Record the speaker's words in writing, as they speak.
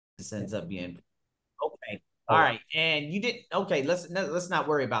This ends up being okay. All Oh, right, and you did okay. Let's not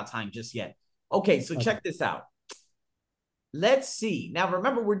worry about time just yet. Okay, so okay. check this out. Let's see. Now,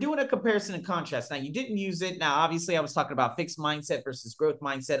 remember, we're doing a comparison and contrast. Now, you didn't use it. Now, obviously, I was talking about fixed mindset versus growth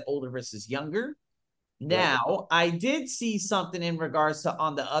mindset, older versus younger. Right. Now, I did see something in regards to,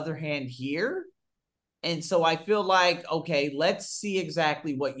 on the other hand, here. And so I feel like, okay, let's see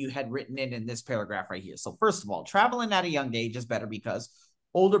exactly what you had written in this paragraph right here. So, first of all, traveling at a young age is better because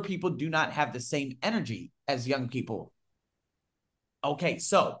older people do not have the same energy as young people. Okay,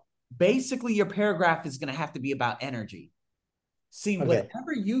 so basically, your paragraph is going to have to be about energy. See, Okay.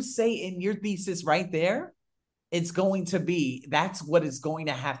 whatever you say in your thesis right there, it's going to be, that's what it's going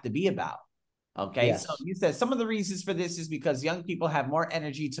to have to be about. Okay. So Yes. you said some of the reasons for this is because young people have more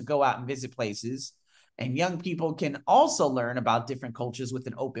energy to go out and visit places. And young people can also learn about different cultures with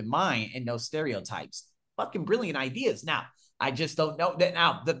an open mind and no stereotypes. Fucking brilliant ideas. Now, I just don't know that.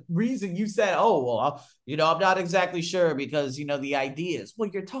 Now, the reason you said, oh, well, I'm not exactly sure because, the ideas, well,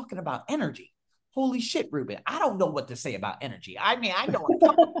 you're talking about energy. Holy shit, Ruben. I don't know what to say about energy. I mean, I know a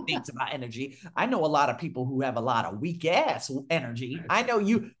couple of things about energy. I know a lot of people who have a lot of weak ass energy. I know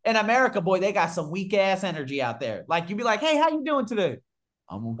you in America, boy, they got some weak ass energy out there. Like you be like, hey, how you doing today?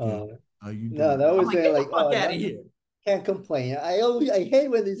 I'm okay. Uh, How you no, doing? that I'm was like, saying get the like, fuck oh, out of no, here. can't complain. I hate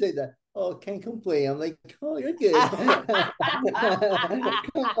when they say that. Oh, can't complain. I'm like, oh, you're good. Come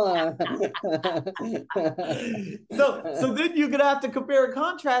on. so then you're gonna have to compare and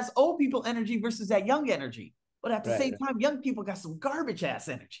contrast old people energy versus that young energy. But at the Right. same time, young people got some garbage ass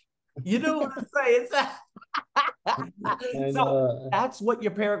energy. You know what I'm saying? I So know. that's what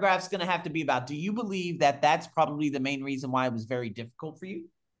your paragraph's going to have to be about. Do you believe that that's probably the main reason why it was very difficult for you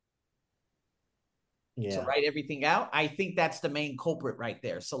to Yeah. write everything out? I think that's the main culprit right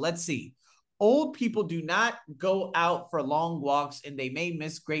there. So let's see. Old people do not go out for long walks and they may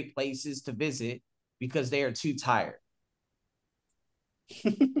miss great places to visit because they are too tired.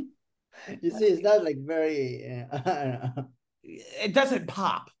 You see, it's not like very, I don't know. It doesn't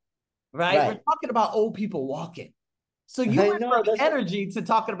pop, right? We're Right. talking about old people walking. So you I went from know. That's what, energy to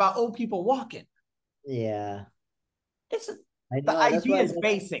talking about old people walking. yeah. It's I the know. That's idea why is that's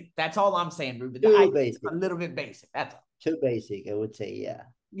basic. That's all I'm saying, Ruben. The too idea is basic. a little bit basic. That's all. Too basic, I would say. Yeah.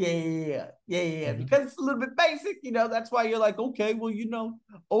 Yeah. Mhm. Because it's a little bit basic, that's why you're like, okay, well,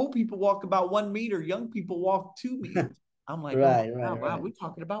 old people walk about 1 meter, young people walk 2 meters. I'm like, oh, Right, wow, right, wow, right. we're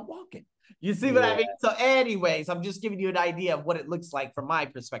talking about walking. You see what I mean? Yeah. So, anyways, I'm just giving you an idea of what it looks like from my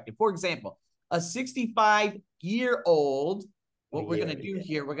perspective. For example, a 65-year-old, A what we're year. going to do Yeah.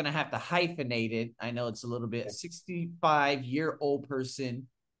 here, we're going to have to hyphenate it. I know it's a little bit 65-year-old person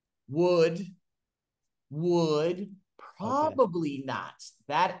would would Okay. probably not.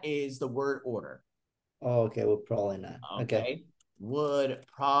 That is the word order. Oh, okay. Well, probably not. Okay. Okay. Would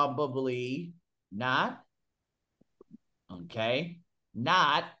probably not. Okay.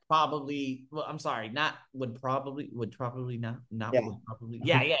 Not probably. Well, I'm sorry. Not would probably not. Not Yeah. would probably.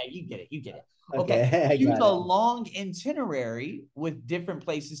 Yeah. You get it. You get it. Okay. Okay. I Choose got a it. long itinerary with different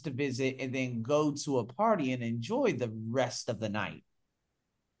places to visit and then go to a party and enjoy the rest of the night.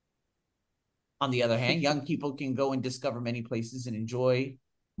 On the other hand, young people can go and discover many places and enjoy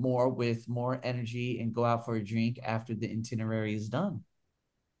more with more energy and go out for a drink after the itinerary is done.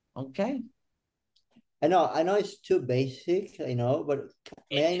 Okay. I know it's too basic, but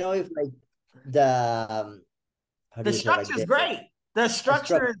may I It, know if like the how do the you say like structure is the great. The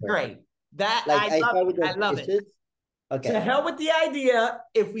structure is structure? great. That Like I I love start it. with the I love it. thesis. To Okay. hell with the idea.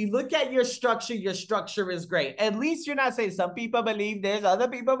 If we look at your structure is great. At least you're not saying some people believe this, other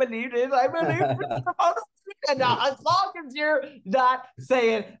people believe this. I believe this. And now, as long as you're not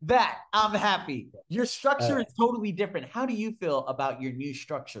saying that, I'm happy. Your All structure is right. totally different. How do you feel about your new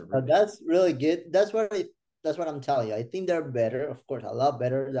structure, Ruben? That's really good. That's what I'm telling you. I think they're better, of course, a lot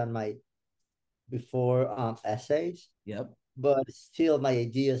better than my before essays, Yep. but still my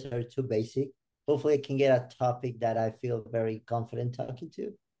ideas are too basic. Hopefully I can get a topic that I feel very confident talking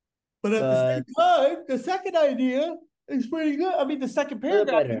to. But at the But same time, the second idea is pretty good. I mean, the second a little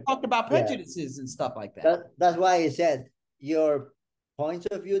paragraph, you better. talked about Yeah. prejudices and stuff like that. That's why I said your points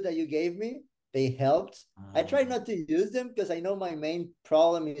of view that you gave me, they helped. I try not to use them because I know my main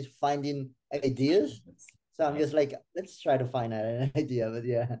problem is finding ideas. So I'm just like, let's try to find an idea. But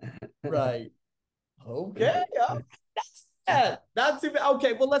yeah. Right. Okay. That's even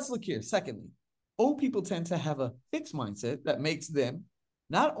okay. Well, let's look here. Secondly, old people tend to have a fixed mindset that makes them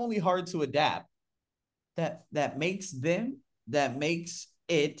not only hard to adapt, that makes them that makes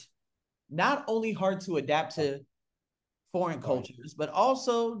it not only hard to adapt to foreign Sorry. cultures, but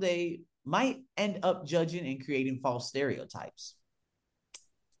also they might end up judging and creating false stereotypes.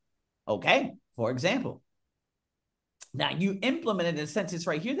 Okay, for example, now you implemented a sentence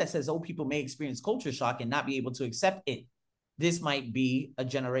right here that says old people may experience culture shock and not be able to accept it. This might be a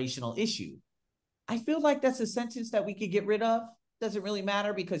generational issue. I feel like that's a sentence that we could get rid of. Doesn't really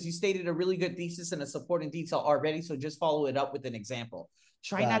matter because you stated a really good thesis and a supporting detail already. So just follow it up with an example.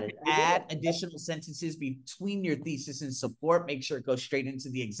 Try not to add additional sentences between your thesis and support. Make sure it goes straight into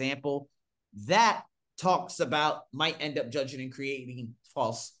the example. That talks about might end up judging and creating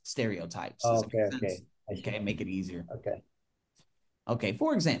false stereotypes. Okay, make it easier. Okay,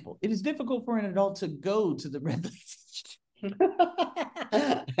 for example, it is difficult for an adult to go to the red light.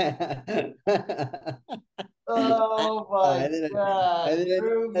 Oh my God. I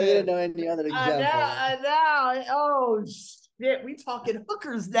didn't know any other example. I know. Oh shit, we talking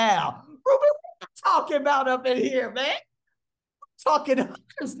hookers now. Ruben, what are you talking about up in here, man? We're talking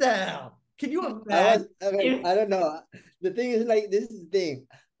hookers now. Can you imagine? I don't know. The thing is, like, this is the thing.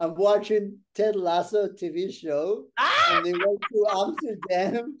 I'm watching Ted Lasso TV show, and they went to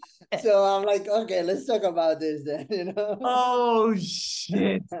Amsterdam. So I'm like, okay, let's talk about this then, you know? Oh,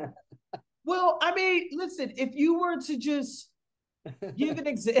 shit. Well, I mean, listen, if you were to just give an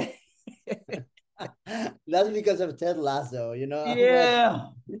example. That's because of Ted Lasso, you know? Yeah.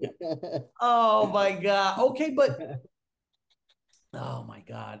 Oh, my God. Okay, but... Oh, my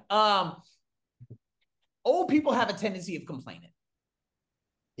God. Old people have a tendency of complaining.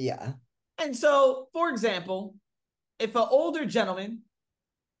 Yeah. And so, for example, if an older gentleman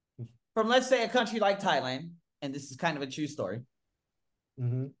from, let's say, a country like Thailand, and this is kind of a true story,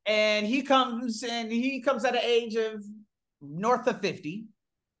 and he comes at an age of north of 50,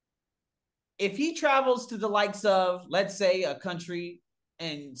 if he travels to the likes of, let's say, a country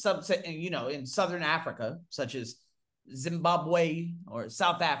in Southern Africa, such as Zimbabwe or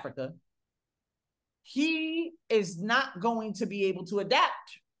South Africa, he is not going to be able to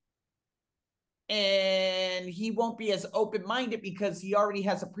adapt. And he won't be as open-minded because he already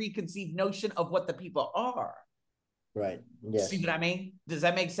has a preconceived notion of what the people are. Right. Yes. See what I mean? Does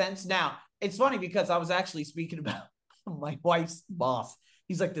that make sense? Now, it's funny because I was actually speaking about my wife's boss.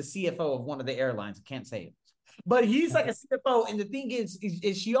 He's like the CFO of one of the airlines. I can't say it. But he's like a CFO. And the thing is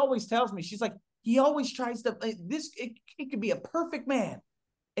she always tells me, she's like, he always tries to, it could be a perfect man.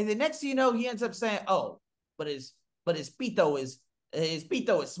 And the next thing you know, he ends up saying, oh, but his pito is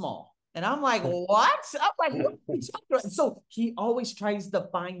small. And I'm like, what? I'm like, what are you talking about? So he always tries to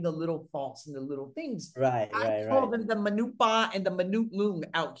find the little faults and the little things. I call them the manupa and the manut loong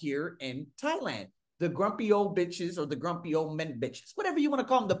out here in Thailand. The grumpy old bitches or the grumpy old men bitches, whatever you want to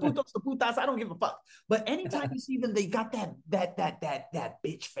call them, the putos, the putas, I don't give a fuck. But anytime you see them, they got that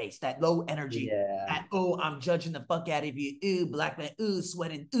bitch face, that low energy. Yeah. That, oh, I'm judging the fuck out of you. Ooh, black man, ooh,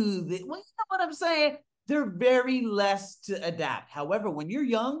 sweating, ooh. Well, you know what I'm saying? They're very less to adapt. However, when you're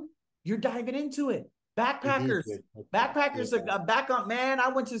young, you're diving into it. Backpackers are back on, man. I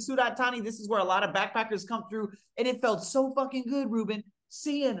went to Surat Thani. This is where a lot of backpackers come through. And it felt so fucking good, Ruben,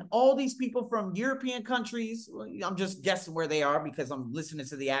 seeing all these people from European countries. I'm just guessing where they are because I'm listening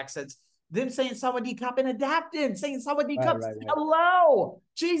to the accents. Them saying Sawadee Cup and adapting, saying Sawadee Cup, hello.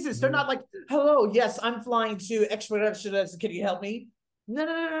 Jesus, they're not like, hello, yes, I'm flying to Express. Can you help me?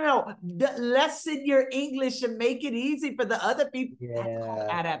 No. Lessen your English and make it easy for the other people. Yeah. That's called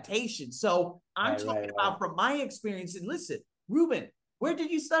adaptation. So I'm talking about from my experience. And listen, Ruben, where did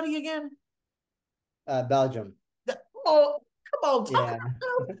you study again? Belgium. Oh, come on.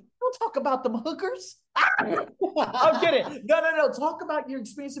 Don't talk about them hookers. I'm kidding. No. Talk about your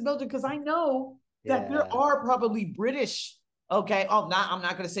experience in Belgium because I know that there are probably British. Okay. I'm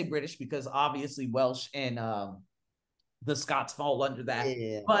not going to say British because obviously Welsh and the Scots fall under that.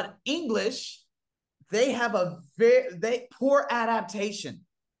 Yeah. But English, they have a very poor adaptation.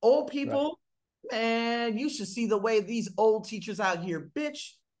 Old people, man, you should see the way these old teachers out here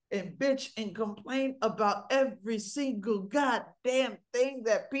bitch and complain about every single goddamn thing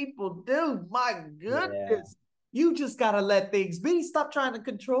that people do. My goodness. You just got to let things be. Stop trying to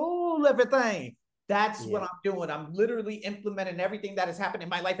control everything. That's what I'm doing. I'm literally implementing everything that has happened in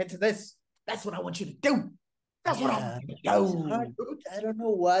my life into this. That's what I want you to do. That's what I'm doing. I don't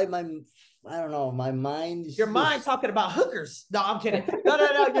know why my mind is your mind talking about hookers. No, I'm kidding. No,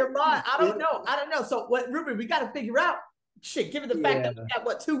 your mind. I don't know. So what, Ruben, we got to figure out. Shit, given the fact that we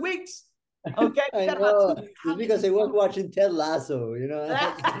got 2 weeks. Okay. I know. It's because I was watching Ted Lasso, you know.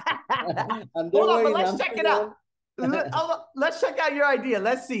 Hold on, but let's check it out. Let's check out your idea.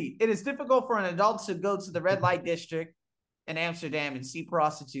 Let's see. It is difficult for an adult to go to the red light district in Amsterdam and see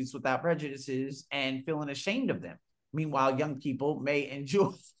prostitutes without prejudices and feeling ashamed of them. Meanwhile, young people may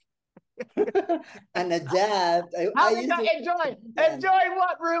enjoy and adapt. I How did used to you enjoy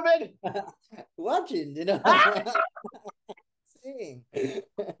what, Ruben? watching, seeing.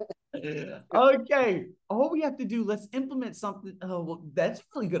 Okay. All we have to do, let's implement something. Oh, well, that's a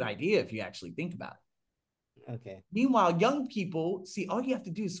really good idea if you actually think about it. Okay. Meanwhile, young people, see, all you have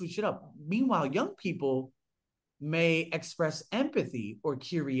to do is switch it up. Meanwhile, young people may express empathy or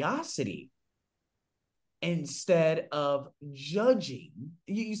curiosity instead of judging.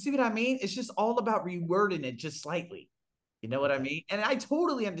 You see what I mean? It's just all about rewording it just slightly. You know what I mean? And I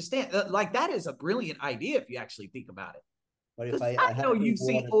totally understand. Like, that is a brilliant idea if you actually think about it. What if Because I I know have to you've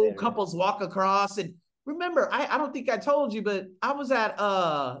seen water old better? couples walk across. And remember, I don't think I told you, but I was at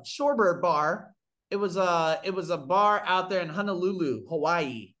Shorebird Bar. It was a bar out there in Honolulu,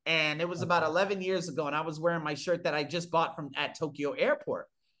 Hawaii, and it was about Okay. 11 years ago. And I was wearing my shirt that I just bought from at Tokyo Airport.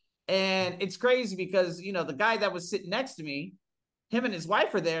 And it's crazy because the guy that was sitting next to me, him and his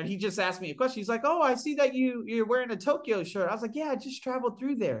wife are there, and he just asked me a question. He's like, "Oh, I see that you're wearing a Tokyo shirt." I was like, "Yeah, I just traveled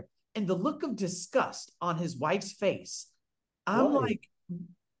through there." And the look of disgust on his wife's face, I'm Why? like,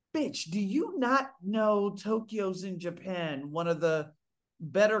 "Bitch, do you not know Tokyo's in Japan, one of the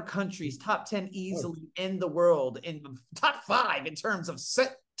better countries, top 10 Oh, easily in the world, in top 5 in terms of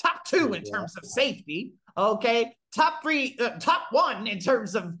top 2 in yeah. terms of safety, okay, top 3, top 1 in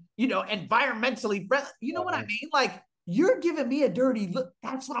terms of environmentally friendly. You know what I Wow. mean? Like, you're giving me a dirty look.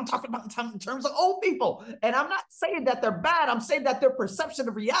 That's what I'm talking about in terms of old people. And I'm not saying that they're bad. I'm saying that their perception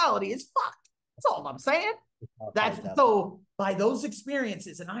of reality is fucked. That's all I'm saying. Okay, That's tough. so by those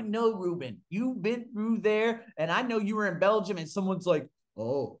experiences, and I know, Ruben, you've been through there, and I know you were in Belgium, and someone's like,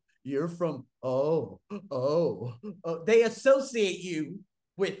 "Oh, you're from oh." They associate you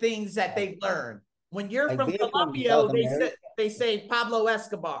with things that they've learned. When you're Like from being from Colombia, South they America, say Pablo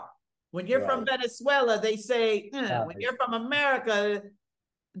Escobar. When you're from right? Venezuela, they say, when Chavez. you're from America,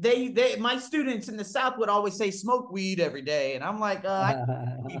 they my students in the South would always say smoke weed every day. And I'm like, I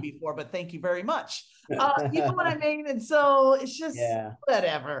before, but thank you very much. You know what I mean? And so it's just Yeah.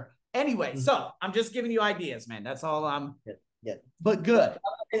 whatever. Anyway, Mhm. so I'm just giving you ideas, man. That's all Yeah. Yeah. but So good.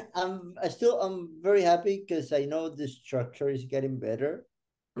 I'm very happy because I know the structure is getting better,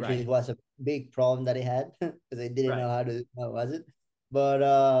 which Right. is was a big problem that I had because I didn't Right. know how was it. But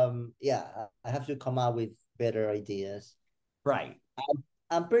yeah, I have to come up with better ideas. Right.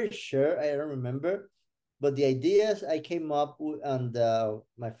 I'm pretty sure I don't remember, but the ideas I came up with on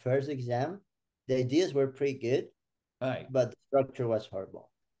my first exam, the ideas were pretty good, Right. but the structure was horrible.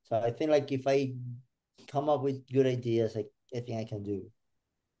 So I think like if I come up with good ideas, I think I can do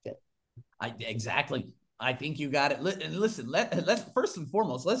good. Exactly. I think you got it. And listen, let's first and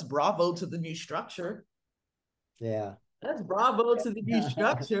foremost, let's bravo to the new structure. Yeah. Let's bravo to the new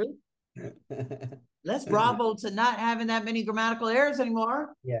structure. Let's bravo to not having that many grammatical errors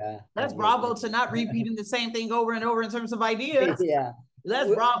anymore. Yeah, Let's yeah, bravo to not repeating the same thing over and over in terms of ideas. yeah. Let's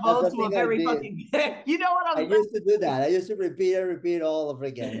That's bravo the to a thing I very did. fucking, you know what I I'm used to do saying? that. I used to repeat all over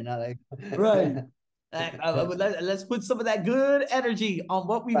again, like Right. Let's put some of that good energy on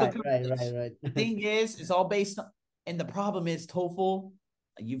what we've accomplished. The right. thing is, it's all based on, and the problem is TOEFL,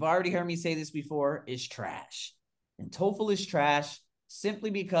 you've already heard me say this before, is trash. And TOEFL is trash simply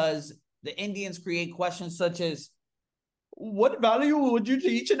because the Indians create questions such as, what value would you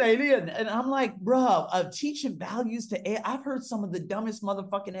teach an alien? And I'm like, bro, teaching values to I've heard some of the dumbest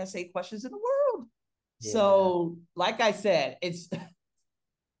motherfucking essay questions in the world. Yeah. So, like I said, it's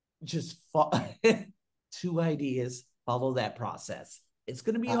just two ideas, follow that process. It's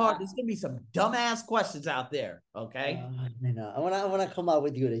gonna be hard. I, There's gonna be some dumbass questions out there. Okay. I know. I wanna come up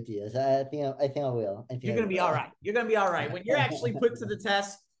with good ideas. I think I will. I think You're I gonna be all will. right. You're gonna be all right. When you're actually put to the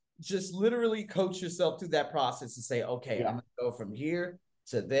test, just literally coach yourself through that process and say, okay, I'm Yeah. gonna go from here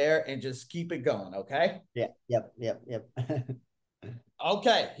to there and just keep it going. Okay. Yeah. Yep.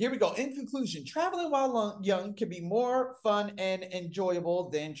 Okay, here we go. In conclusion, traveling while young can be more fun and enjoyable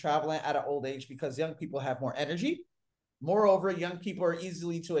than traveling at an old age because young people have more energy. Moreover, young people are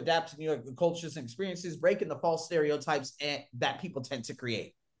easily to adapt to new cultures and experiences, breaking the false stereotypes that people tend to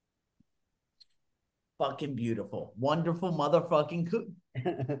create. Fucking beautiful, wonderful, motherfucking cool.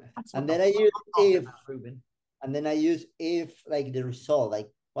 That's what and the then I fuck use I'm talking if, about, Ruben. and then I use if like the result, like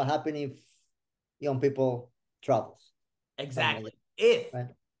what happened if young people travels, something like Exactly. that, If right?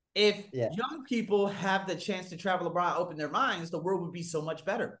 if Yeah. young people have the chance to travel abroad, open their minds, the world would be so much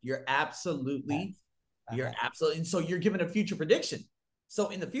better. You're Okay. absolutely, and so you're given a future prediction. So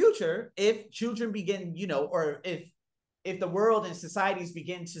in the future, if children begin, or if the world and societies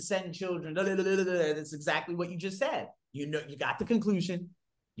begin to send children, that's exactly what you just said. You got the conclusion,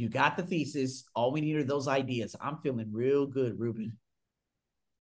 you got the thesis. All we need are those ideas. I'm feeling real good, Ruben.